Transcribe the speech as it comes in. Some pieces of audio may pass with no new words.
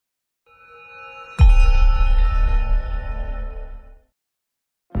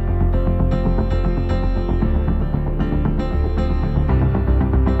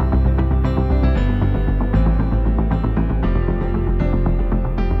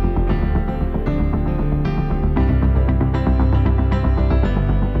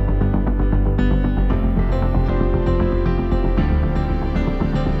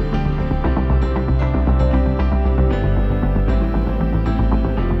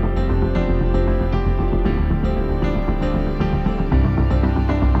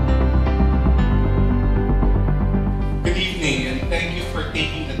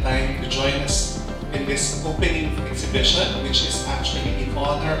exhibition, which is actually in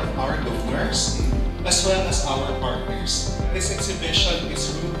honor of our donors, as well as our partners. This exhibition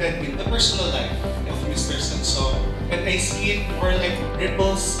is rooted in the personal life of Mr. Sanso, and I see it more like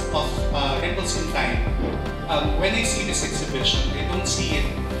ripples in time. When I see this exhibition, I don't see it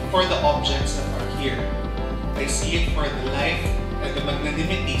for the objects that are here. I see it for the life and the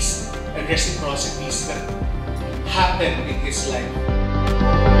magnanimities and reciprocities that happen in his life.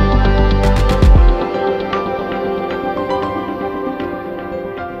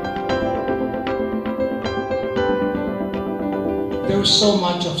 There was so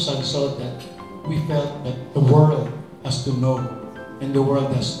much of Sanso that we felt that the world has to know and the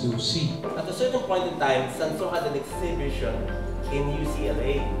world has to see. At a certain point in time, Sanso had an exhibition in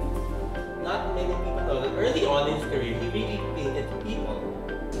UCLA. Not many people know that early on in his career, he really painted people.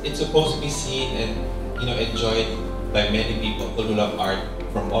 It's supposed to be seen and enjoyed by many people who love art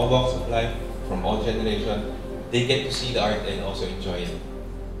from all walks of life, from all generations. They get to see the art and also enjoy it.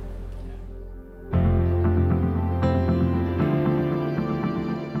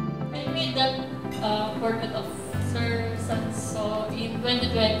 I made that portrait of Sir Sanso in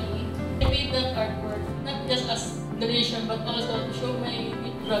 2020. I made that artwork not just as donation but also to show my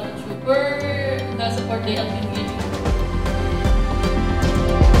gratitude for the support they have been giving.